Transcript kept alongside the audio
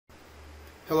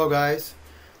Hello guys,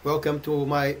 welcome to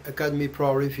my Academy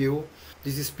Pro review.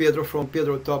 This is Pedro from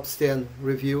Pedro Tops 10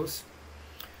 Reviews.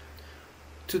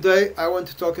 Today I want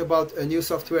to talk about a new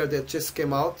software that just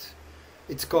came out.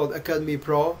 It's called Academy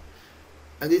Pro,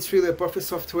 and it's really a perfect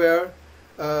software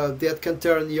that can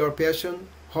turn your passion,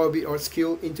 hobby or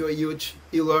skill into a huge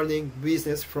e-learning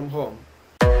business from home.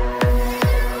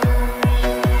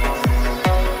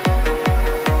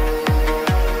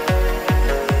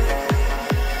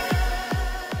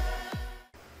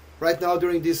 Right now,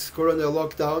 during this corona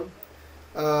lockdown,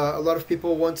 a lot of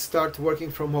people want to start working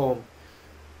from home.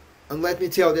 And let me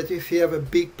tell you that if you have a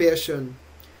big passion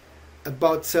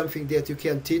about something that you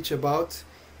can teach about,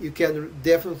 you can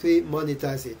definitely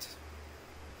monetize it.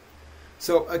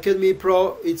 So Academy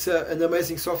Pro, it's an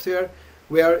amazing software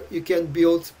where you can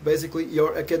build basically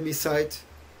your Academy site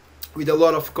with a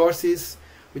lot of courses,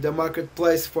 with a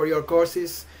marketplace for your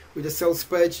courses, with the sales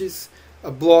pages, a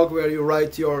blog where you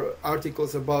write your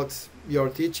articles about your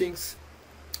teachings,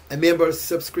 a members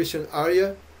subscription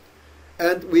area,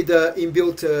 and with an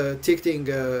inbuilt ticketing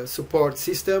support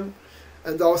system.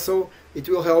 And also it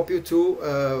will help you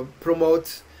to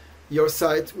promote your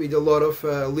site with a lot of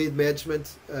lead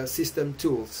management system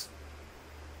tools.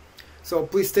 So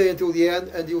please stay until the end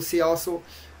and you'll see also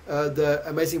the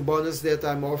amazing bonus that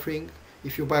I'm offering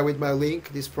if you buy with my link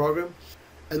this program.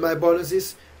 And my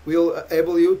bonuses will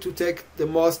enable you to take the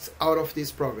most out of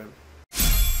this program.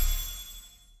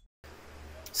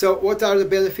 So what are the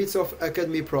benefits of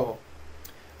Academy Pro?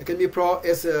 Academy Pro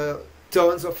has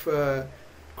tons of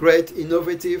great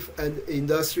innovative and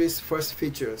industry's first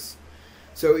features.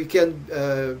 So you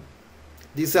can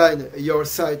design your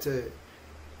site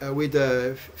with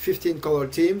 15 color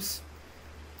themes.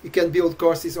 You can build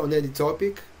courses on any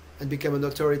topic and become an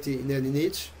authority in any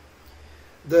niche.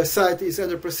 The site is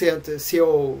 100%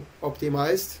 SEO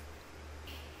optimized.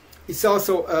 It's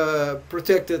also a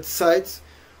protected site,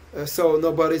 so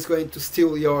nobody is going to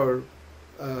steal your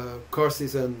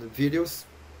courses and videos.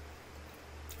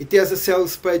 It has a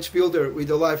sales page builder with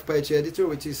a live page editor,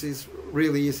 which is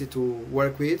really easy to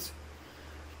work with.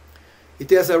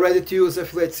 It has a ready-to-use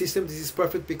affiliate system. This is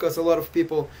perfect because a lot of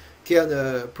people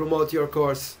can promote your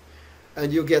course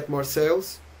and you get more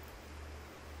sales.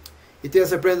 It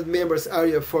has a branded members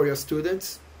area for your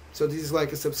students. So this is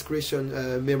like a subscription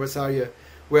members area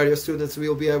where your students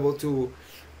will be able to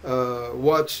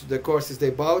watch the courses they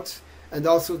bought, and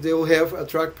also they will have a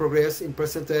track progress in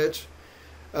percentage,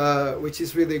 which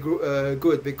is really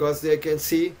good because they can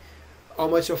see how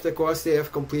much of the course they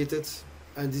have completed,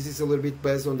 and this is a little bit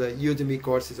based on the Udemy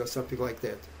courses or something like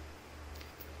that.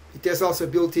 It has also a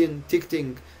built-in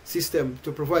ticketing system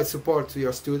to provide support to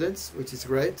your students, which is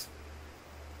great.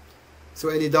 So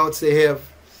any doubts they have,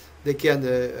 they can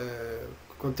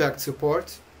contact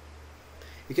support.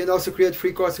 You can also create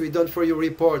free courses with done-for-you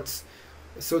reports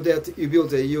so that you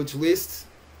build a huge list.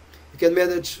 You can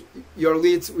manage your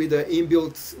leads with an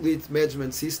inbuilt lead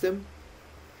management system.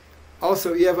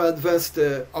 Also, you have an advanced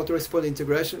autorespond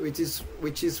integration,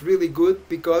 which is really good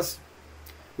because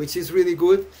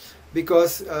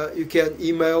you can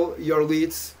email your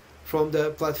leads from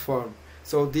the platform.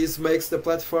 So this makes the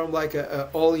platform like an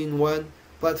all-in-one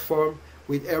platform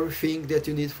with everything that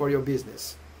you need for your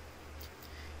business.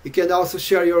 You can also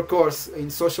share your course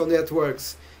in social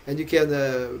networks, and you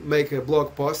can make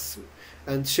blog posts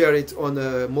and share it on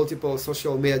multiple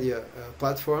social media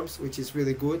platforms, which is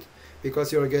really good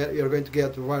because you're going to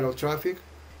get viral traffic.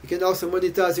 You can also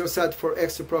monetize your site for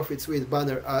extra profits with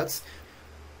banner ads.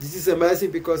 This is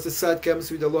amazing because the site comes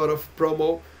with a lot of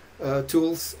promo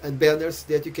tools and banners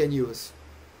that you can use.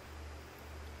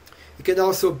 You can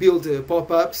also build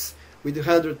pop-ups with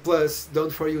 100+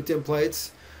 done-for-you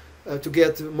templates to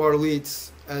get more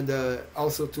leads and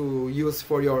also to use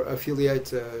for your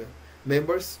affiliate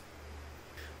members.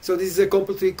 So this is a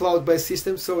completely cloud-based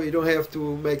system, so you don't have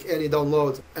to make any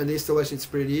download, and the installation is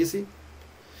pretty easy.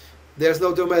 There's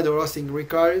no domain or hosting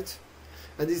required,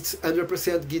 and it's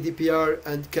 100% GDPR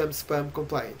and CAN-SPAM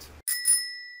compliant.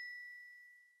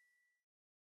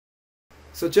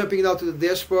 So jumping now to the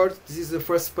dashboard, this is the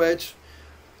first page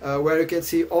where you can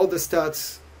see all the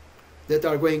stats that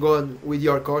are going on with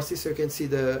your courses. So you can see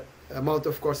the amount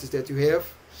of courses that you have,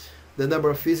 the number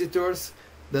of visitors,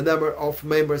 the number of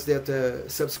members that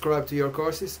subscribe to your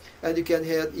courses, and you can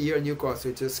add here a new course. So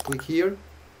you just click here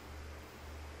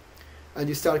and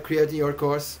you start creating your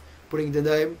course, putting the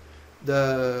name,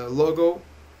 the logo,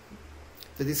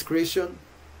 the description,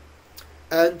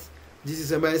 and this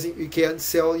is amazing. You can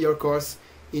sell your course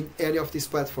in any of these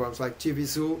platforms like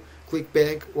GVZoo,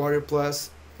 ClickBank, Warrior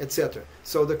Plus, etc.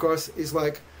 So the course is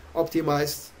like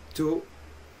optimized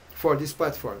for these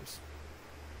platforms.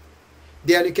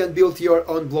 Then you can build your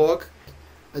own blog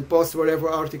and post whatever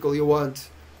article you want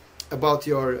about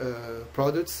your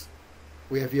products.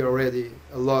 We have here already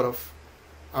a lot of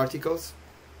articles,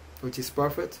 which is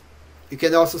perfect. You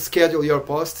can also schedule your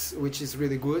posts, which is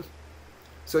really good.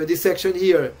 So in this section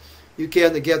here, you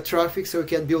can get traffic, so you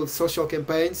can build social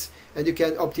campaigns, and you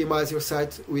can optimize your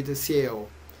site with the SEO.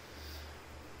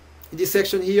 In this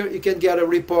section here, you can get a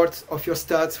report of your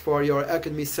stats for your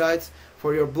Academy site,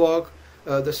 for your blog,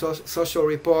 the social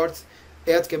report,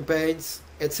 ad campaigns,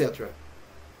 etc.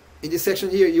 In this section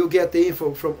here, you get the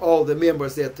info from all the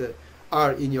members that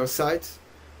are in your site,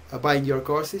 buying your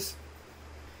courses.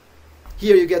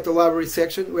 Here you get the library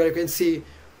section where you can see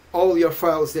all your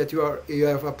files that you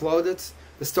have uploaded,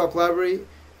 the stock library,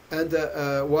 and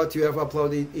what you have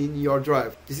uploaded in your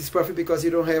drive. This is perfect because you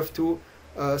don't have to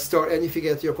store anything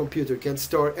at your computer. You can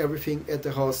store everything at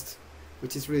the host,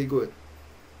 which is really good.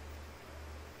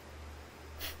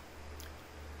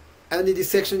 And in this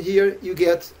section here, you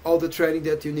get all the training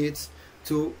that you need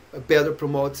to better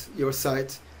promote your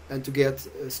site and to get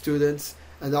students,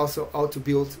 and also how to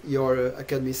build your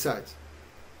Academy site.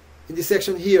 In this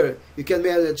section here, you can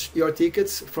manage your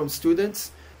tickets from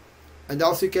students, and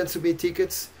also you can submit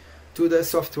tickets to the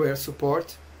software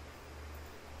support.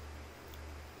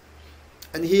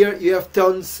 And here you have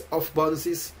tons of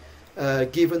bonuses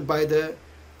given by the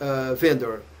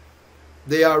vendor.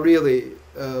 They are really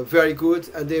very good,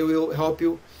 and they will help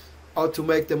you how to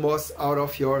make the most out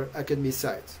of your Academy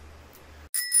site.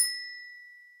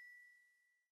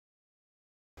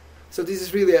 So this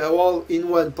is really a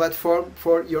all-in-one platform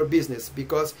for your business,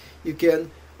 because you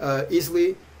can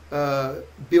easily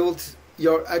build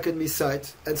your Academy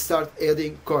site and start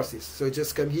adding courses. So you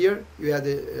just come here, you add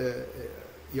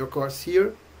your course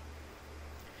here,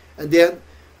 and then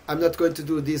I'm not going to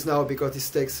do this now because this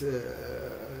takes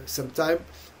some time,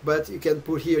 but you can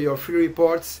put here your free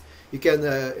reports, you can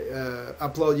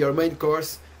upload your main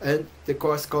course and the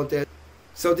course content.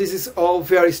 So this is all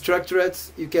very structured.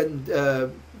 You can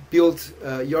build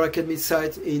your Academy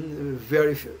site in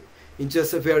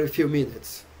just a very few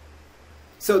minutes.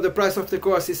 So the price of the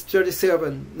course is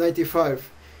 $37.95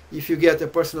 if you get a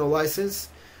personal license,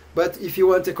 but if you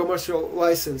want a commercial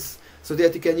license so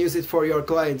that you can use it for your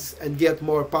clients and get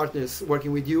more partners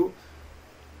working with you,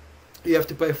 you have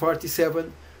to pay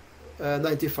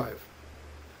 $47.95.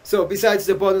 So besides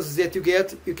the bonuses that you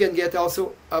can get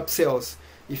also upsells.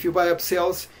 If you buy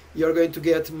upsells, you're going to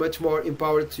get much more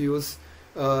empowered to use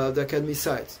the Academy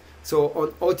site. So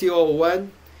on OTO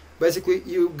 1, basically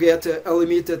you get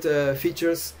unlimited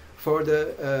features for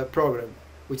the program,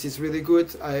 which is really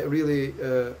good. I really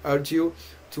urge you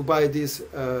to buy this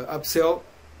upsell,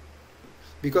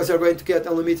 because you're going to get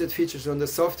unlimited features on the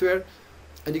software,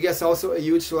 and you get also a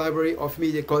huge library of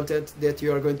media content that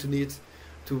you are going to need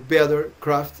to better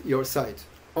craft your site.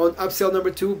 On upsell number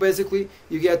 2, basically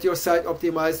you get your site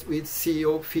optimized with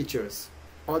SEO features.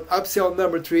 On upsell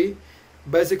number 3,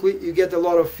 basically you get a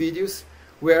lot of videos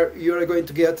where you are going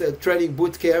to get a training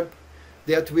bootcamp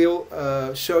that will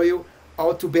show you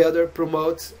how to better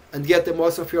promote and get the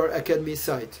most of your Academy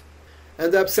site.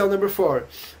 And upsell number 4,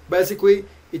 basically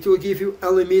it will give you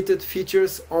unlimited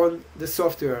features on the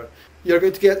software. You're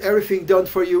going to get everything done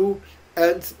for you,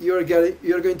 and you're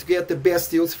going to get the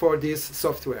best deals for this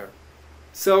software.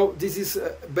 So this is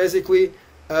basically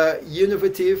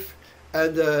innovative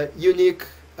and unique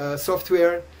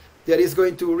software that is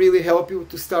going to really help you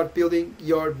to start building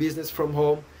your business from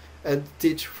home and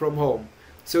teach from home.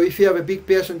 So if you have a big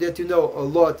passion that you know a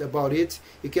lot about it,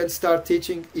 you can start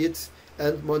teaching it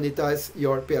and monetize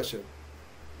your passion.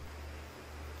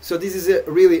 So this is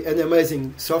really an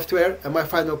amazing software, and my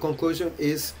final conclusion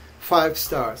is 5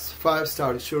 stars. 5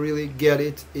 stars, you should really get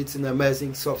it. It's an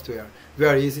amazing software,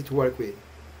 very easy to work with.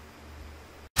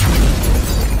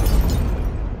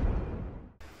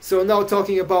 So now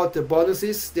talking about the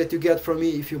bonuses that you get from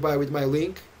me if you buy with my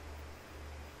link.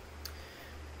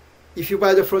 If you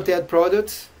buy the front-end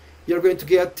product, you're going to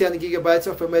get 10 gigabytes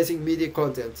of amazing media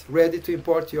content ready to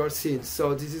import your scenes.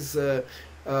 So this is a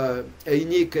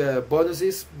unique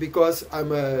bonuses, because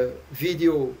I'm a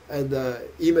video and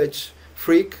image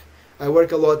freak. I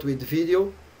work a lot with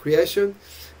video creation,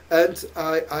 and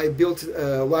I built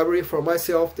a library for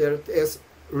myself that has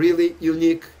really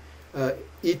unique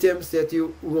items that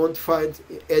you won't find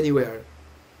anywhere.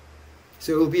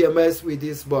 So you'll be amazed with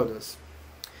this bonus.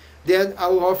 Then I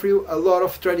will offer you a lot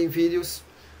of training videos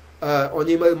on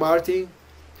email marketing,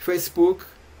 Facebook,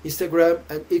 Instagram,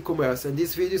 and e-commerce. And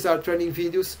these videos are training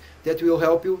videos that will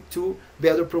help you to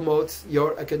better promote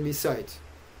your Academy site.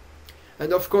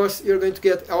 And of course, you're going to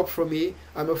get help from me.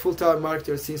 I'm a full-time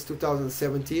marketer since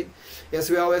 2017,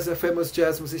 as well as a famous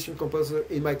jazz musician composer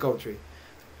in my country.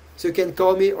 So you can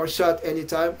call me or chat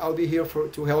anytime. I'll be here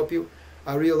to help you.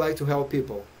 I really like to help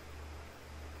people.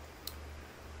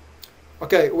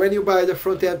 Okay, when you buy the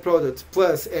front-end product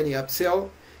plus any upsell,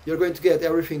 you're going to get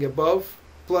everything above,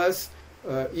 plus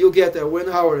you'll get a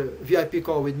 1-hour VIP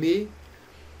call with me.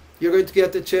 You're going to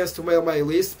get the chance to mail my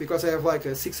list, because I have like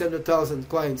a 600,000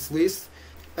 clients list,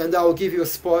 and I'll give you a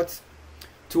spot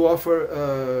to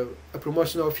offer a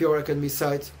promotion of your Academy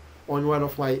site on one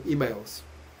of my emails.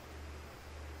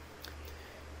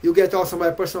 You'll get also my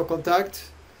personal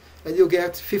contact, and you'll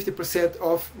get 50%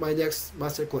 off my next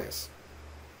masterclass.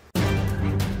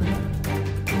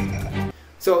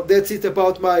 So that's it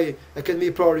about my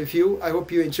Academy Pro review. I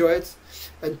hope you enjoyed,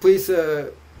 and please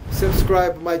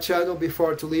subscribe my channel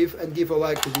before to leave and give a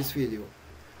like to this video.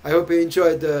 I hope you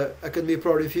enjoyed the Academy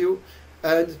Pro review,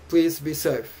 and please be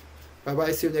safe. Bye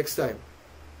bye, see you next time.